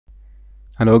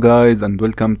Hello guys and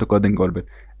welcome to Coding Orbit.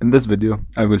 In this video,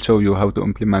 I will show you how to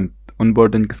implement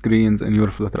onboarding screens in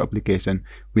your Flutter application.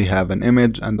 We have an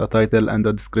image and a title and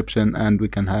a description, and we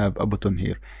can have a button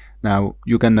here. Now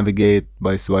you can navigate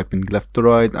by swiping left to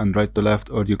right and right to left,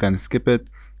 or you can skip it,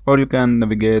 or you can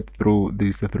navigate through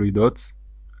these three dots.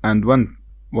 And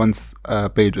once a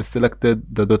page is selected,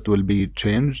 the dot will be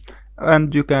changed,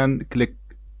 and you can click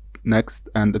next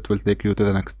and it will take you to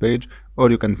the next page,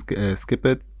 or you can skip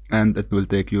it and it will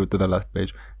take you to the last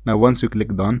page. Now once you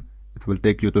click done, it will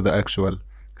take you to the actual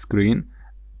screen,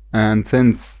 and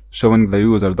since showing the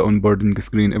user the onboarding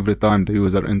screen every time the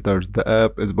user enters the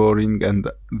app is boring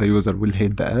and the user will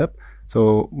hate the app,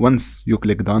 so once you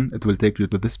click done, it will take you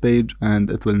to this page and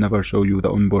it will never show you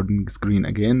the onboarding screen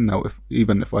again. Now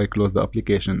even if I close the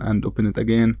application and open it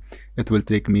again, it will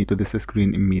take me to this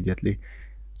screen immediately.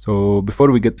 So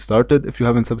before we get started, if you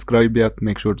haven't subscribed yet,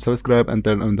 make sure to subscribe and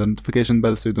turn on the notification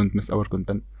bell so you don't miss our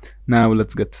content. Now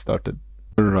let's get started.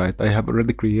 Alright, I have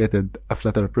already created a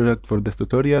Flutter project for this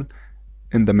tutorial.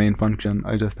 In the main function,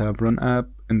 I just have run app.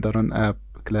 In the run app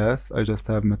class, I just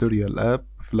have material app,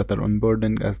 Flutter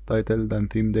onboarding as title, then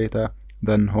theme data,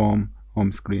 then home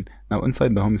screen. Now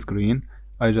inside the home screen,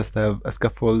 I just have a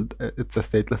scaffold. It's a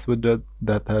stateless widget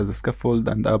that has a scaffold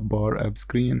and app bar, app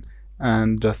screen,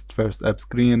 and just first app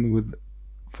screen with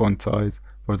font size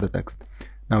for the text.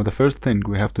 Now the first thing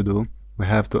we have to do, we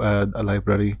have to add a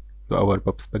library to our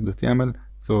pubspec.yaml.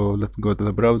 So let's go to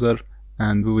the browser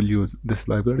and we will use this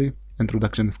library,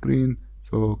 introduction screen.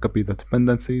 So copy the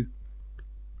dependencies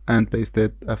and paste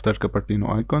it after Cupertino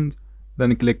icons,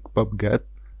 then click pubget,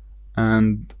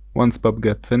 and once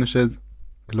pubget finishes,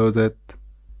 close it,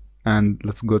 and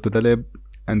let's go to the lib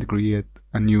and create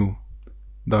a new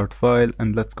Dart file,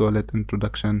 and let's call it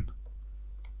introduction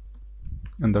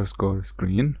underscore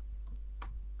screen.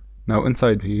 Now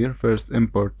inside here, first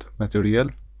import material,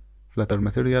 Flutter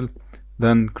material,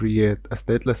 then create a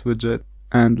stateless widget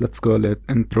and let's call it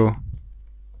intro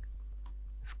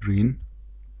screen.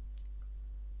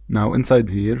 Now inside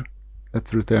here,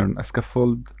 let's return a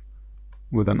scaffold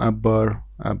with an app bar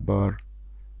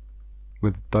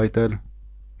with title,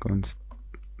 const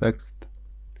text,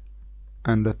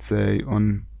 and let's say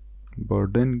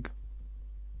onboarding,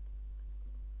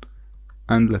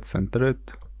 and let's center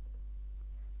it.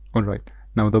 Alright,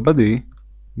 now the body,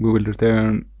 we will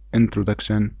return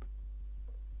introduction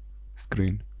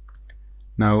screen.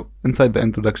 Now inside the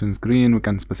introduction screen, we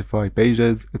can specify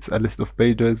pages. It's a list of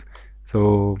pages,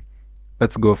 so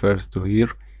let's go first to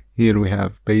here. Here we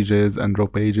have pages and raw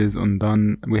pages on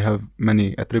done. We have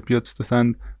many attributes to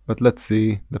send, but let's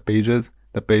see the pages.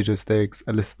 The pages takes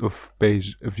a list of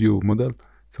page view model.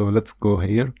 So let's go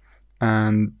here,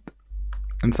 and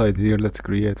inside here let's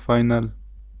create final,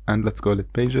 and let's call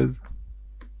it pages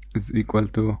is equal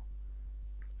to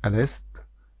a list,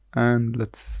 and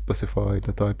let's specify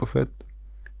the type of it.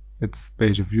 It's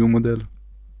page view model.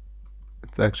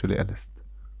 It's actually a list.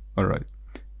 Alright,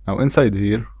 now inside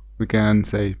here we can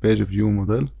say page view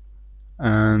model,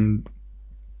 and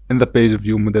in the page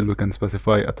view model we can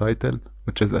specify a title,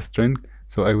 which is a string.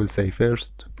 So I will say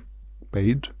first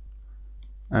page,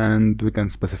 and we can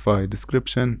specify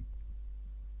description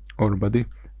or body.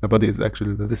 The body is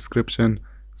actually the description,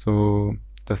 so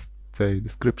just say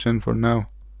description for now.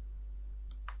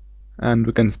 And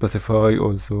we can specify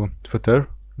also footer.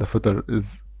 The footer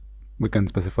is, we can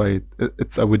specify it,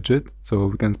 it's a widget, so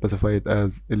we can specify it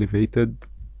as elevated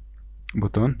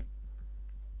button.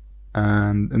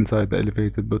 And inside the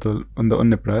elevated button, on the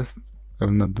only pressed, I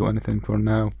will not do anything for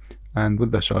now. And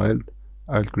with the child,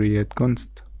 I'll create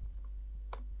const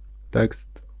text,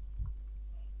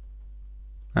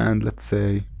 and let's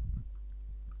say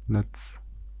let's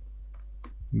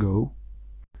go.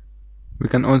 We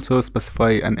can also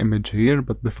specify an image here,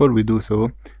 but before we do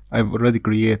so, I've already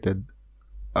created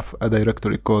a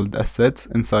directory called assets.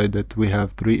 Inside it we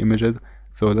have 3 images,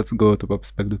 so let's go to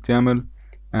pubspec.yaml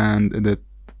and edit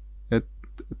it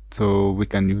so we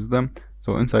can use them.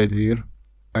 So inside here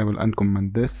I will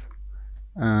uncomment this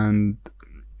and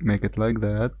make it like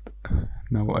that.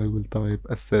 Now I will type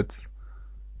assets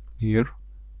here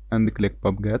and click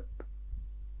pubget.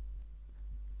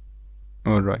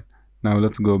 Alright, now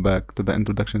let's go back to the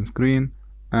introduction screen,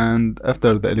 and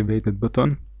after the elevated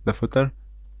button, the footer,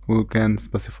 we can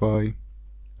specify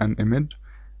an image.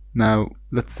 Now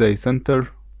let's say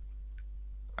center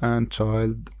and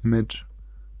child image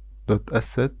dot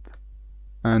asset,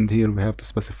 and here we have to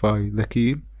specify the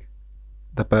key,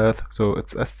 the path, so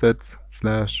it's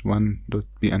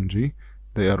assets/1.png.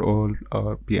 They are all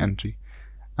PNG.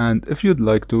 And if you'd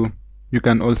like to, you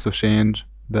can also change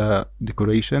the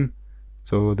decoration.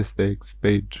 So this takes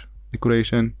page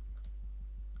decoration,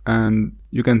 and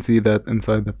you can see that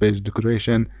inside the page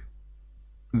decoration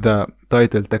the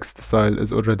title text style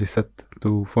is already set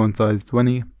to font size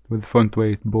 20 with font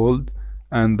weight bold,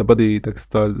 and the body text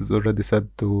style is already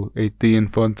set to 18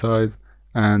 font size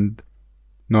and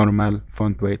normal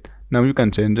font weight. Now you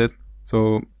can change it,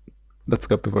 so let's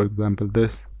copy for example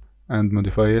this and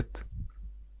modify it,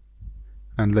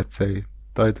 and let's say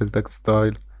title text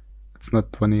style, it's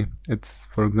not 20, it's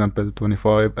for example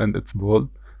 25 and it's bold,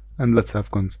 and let's have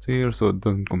const here so it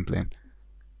doesn't complain.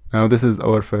 Now this is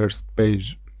our first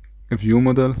page view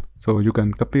model, so you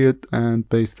can copy it and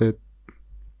paste it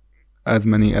as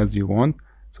many as you want.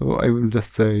 So I will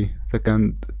just say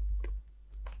second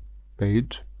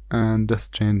page and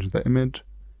just change the image,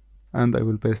 and I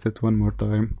will paste it one more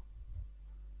time,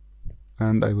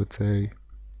 and I would say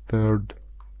third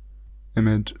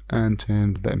image and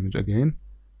change the image again,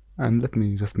 and let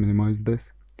me just minimize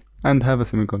this and have a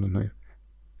semicolon here.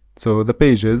 So the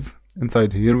pages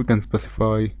inside here, we can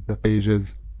specify the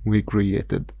pages we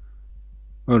created.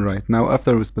 Alright, now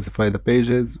after we specify the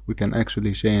pages, we can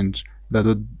actually change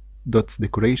the dots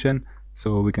decoration.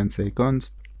 So we can say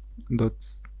const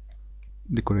dots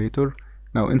decorator.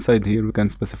 Now inside here we can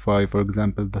specify for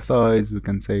example the size, we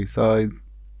can say size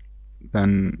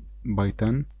then by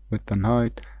 10 width and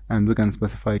height, and we can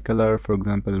specify color, for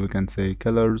example we can say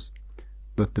colors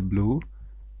dot blue,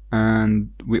 and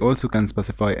we also can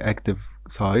specify active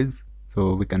size,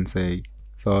 so we can say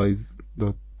size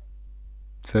dot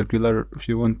circular if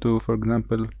you want to, for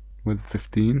example with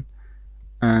 15,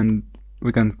 and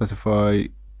we can specify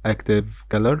active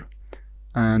color,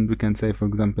 and we can say for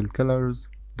example colors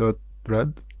dot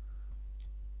red.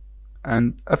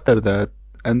 And after that,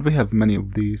 and we have many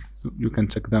of these, so you can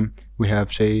check them, we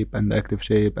have shape and active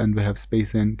shape, and we have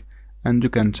spacing, and you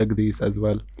can check these as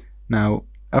well. Now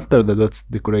after the dots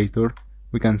decorator,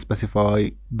 we can specify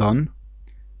done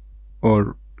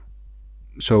or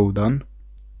show done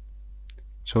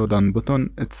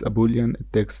button. It's a boolean,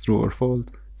 it takes true or false,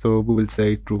 so we will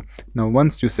say true. Now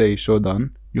once you say show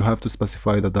done, you have to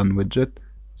specify the done widget.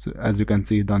 So as you can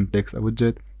see, done takes a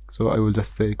widget, so I will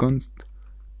just say const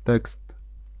text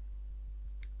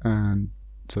and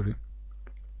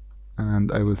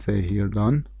I will say here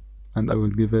done, and I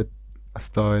will give it a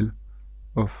style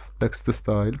of text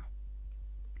style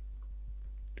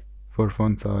for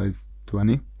font size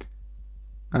 20,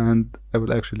 and I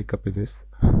will actually copy this.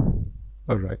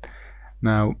 Alright,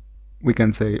 now we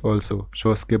can say also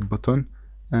show skip button,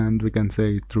 and we can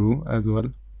say true as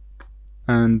well,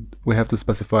 and we have to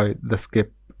specify the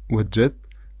skip widget,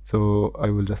 so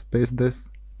I will just paste this,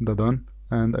 the done,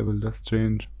 and I will just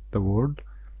change the word.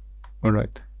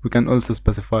 Alright, we can also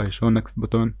specify show next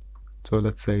button, so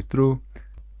let's say true.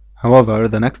 However,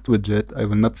 the next widget, I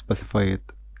will not specify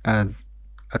it as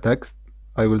a text,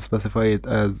 I will specify it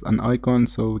as an icon,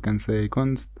 so we can say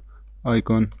const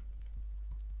icon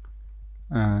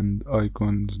and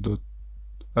icons dot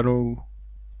arrow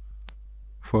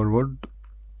forward,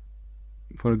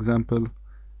 for example,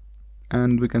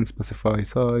 and we can specify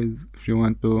size if you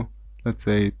want to, let's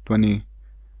say 20.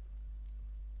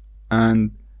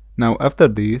 And now after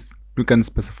this, you can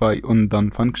specify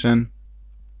onDone function,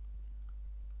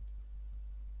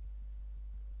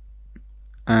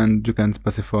 and you can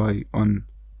specify on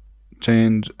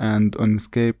change and on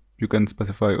escape. You can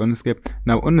specify on escape.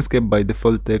 Now on escape by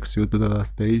default takes you to the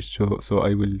last page, so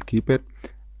I will keep it,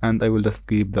 and I will just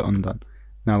keep the onDone.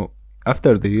 Now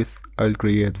after this, I'll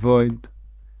create void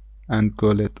and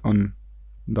call it on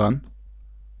done,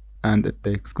 and it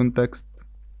takes context.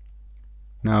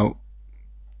 Now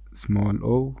small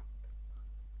o.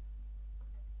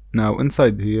 Now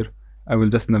inside here, I will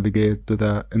just navigate to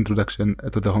the introduction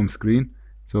to the home screen.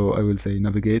 So I will say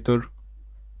navigator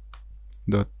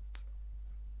dot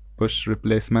push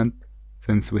replacement,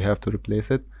 since we have to replace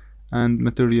it, and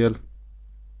material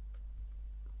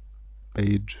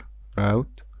page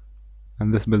route,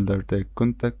 and this builder take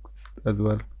context as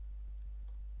well,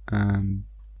 and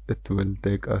it will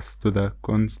take us to the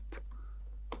const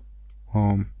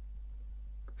home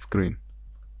screen,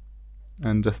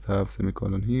 and just have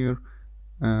semicolon here,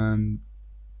 and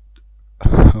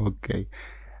okay,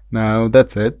 now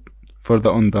that's it for the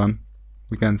onDone.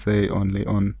 We can say only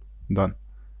on done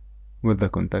with the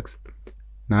context.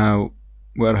 Now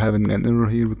we are having an error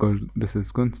here because this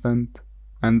is constant,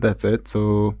 and that's it.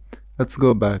 So let's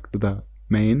go back to the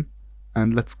main,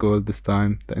 and let's call this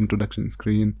time the introduction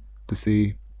screen to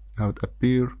see how it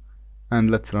appears,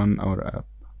 and let's run our app.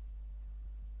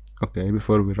 Okay,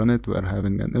 before we run it, we are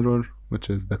having an error, which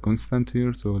is the constant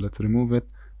here, so let's remove it,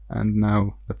 and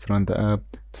now let's run the app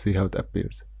to see how it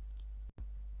appears.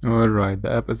 Alright,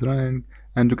 the app is running,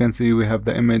 and you can see we have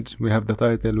the image, we have the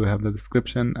title, we have the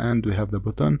description, and we have the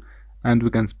button, and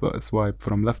we can swipe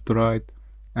from left to right,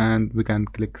 and we can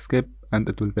click skip, and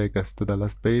it will take us to the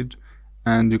last page,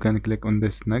 and you can click on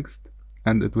this next,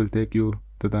 and it will take you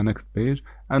to the next page,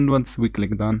 and once we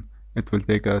click done, it will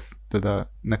take us to the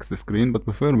next screen. But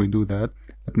before we do that,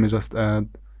 let me just add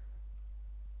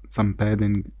some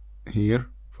padding here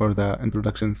for the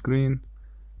introduction screen.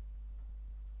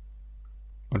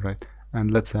 Alright,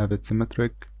 and let's have it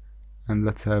symmetric, and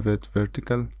let's have it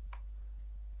vertical,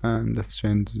 and let's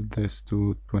change this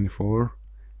to 24,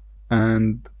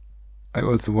 and I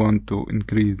also want to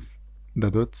increase the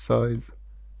dot size.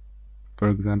 For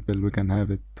example, we can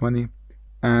have it 20,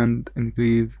 and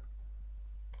increase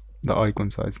the icon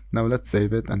size. Now let's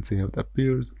save it and see how it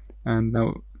appears, and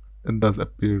now it does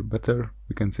appear better.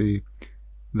 We can see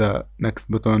the next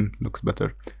button looks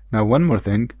better. Now one more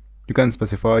thing, you can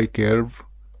specify curve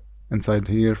inside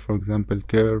here. For example,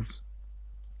 curves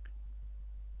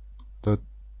dot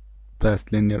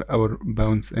past linear or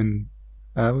bounce in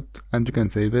out, and you can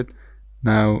save it.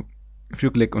 Now if you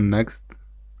click on next,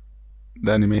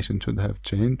 the animation should have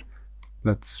changed.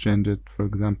 Let's change it, for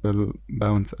example,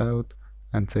 bounce out,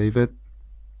 and save it,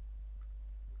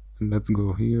 and let's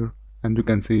go here, and you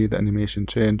can see the animation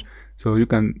change. So you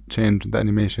can change the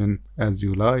animation as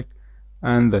you like,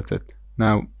 and that's it.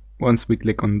 Now once we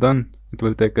click on done, it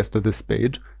will take us to this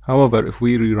page. However, if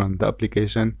we rerun the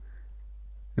application,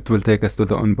 it will take us to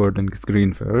the onboarding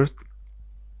screen first.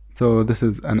 So this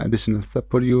is an additional step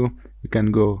for you. You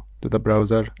can go to the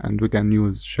browser and we can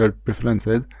use shared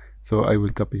preferences. So I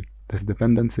will copy this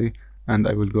dependency, and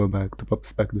I will go back to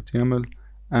pubspec.yaml,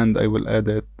 and I will add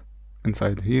it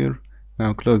inside here.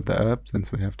 Now close the app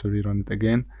since we have to rerun it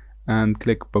again, and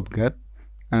click pubget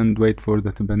and wait for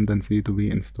the dependency to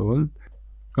be installed.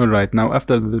 Alright, now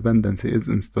after the dependency is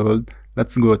installed,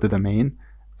 let's go to the main,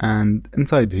 and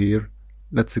inside here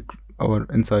let's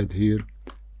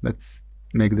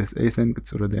make this async.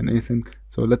 It's already an async,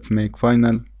 so let's make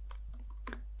final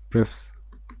prefs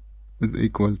is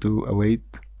equal to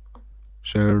await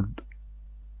shared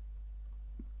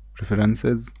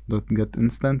preferences dot get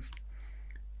instance,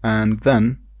 and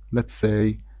then let's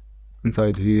say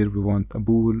inside here we want a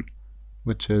bool,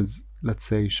 which is, let's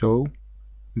say, show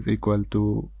is equal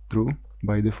to true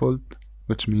by default,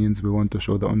 which means we want to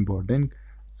show the onboarding,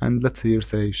 and let's here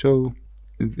say show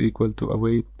is equal to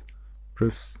await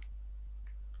prefs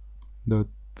dot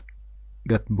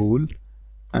get bool,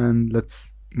 and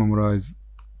let's memorize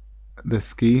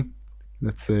this key.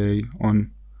 Let's say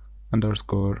on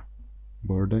underscore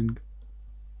boarding.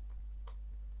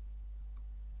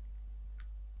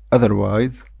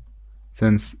 Otherwise,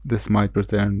 since this might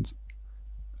return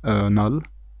null,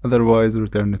 otherwise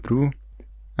return true,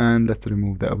 and let's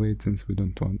remove the await since we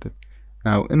don't want it.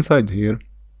 Now inside here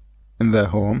in the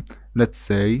home, let's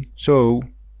say show.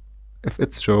 If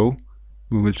it's show,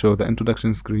 we will show the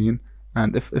introduction screen,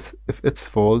 and if it's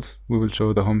false, we will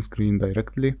show the home screen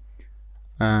directly.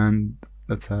 And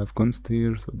let's have const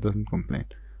here so it doesn't complain.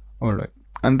 Alright,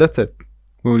 and that's it.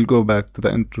 We will go back to the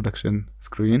introduction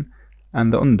screen,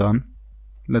 and the undone,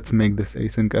 let's make this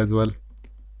async as well,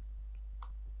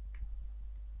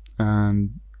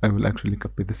 and I will actually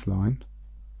copy this line.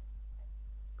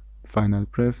 Final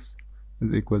prefs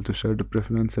is equal to shared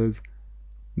preferences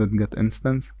that get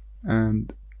instance,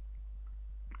 and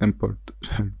import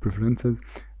shared preferences.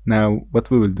 Now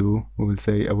what we will do, we will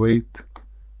say await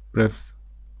prefs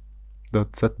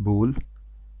dot set bool.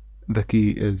 The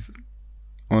key is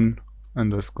on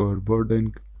underscore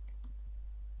boarding,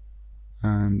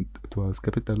 and it was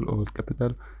capital, all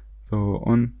capital, so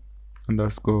on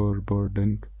underscore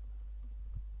boarding,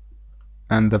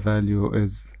 and the value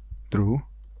is true,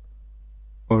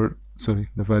 or sorry,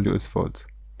 the value is false.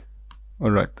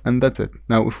 Alright, and that's it.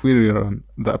 Now if we rerun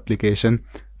the application,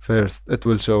 first it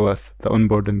will show us the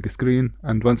onboarding screen,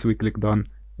 and once we click done,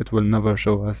 it will never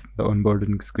show us the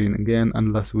onboarding screen again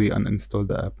unless we uninstall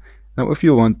the app. Now if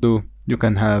you want to, you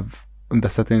can have in the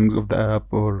settings of the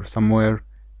app or somewhere,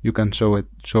 you can show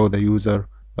the user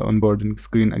the onboarding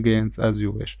screen again as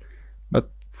you wish. But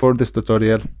for this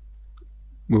tutorial,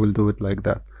 we will do it like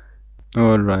that.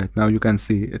 Alright, now you can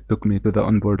see it took me to the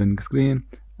onboarding screen,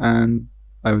 and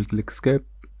I will click skip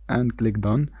and click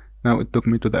done. Now it took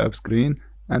me to the app screen,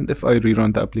 and if I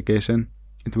rerun the application,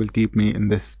 it will keep me in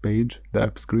this page, the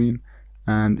app screen.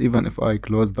 And even if I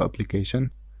close the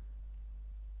application,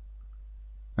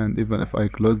 and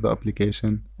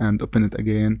open it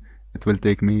again, it will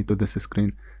take me to this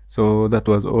screen. So that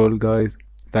was all, guys.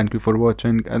 Thank you for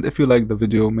watching, and if you like the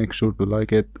video, make sure to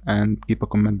like it and keep a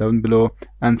comment down below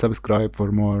and subscribe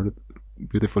for more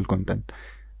beautiful content.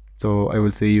 So I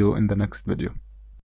will see you in the next video.